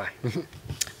goodbye.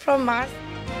 From us.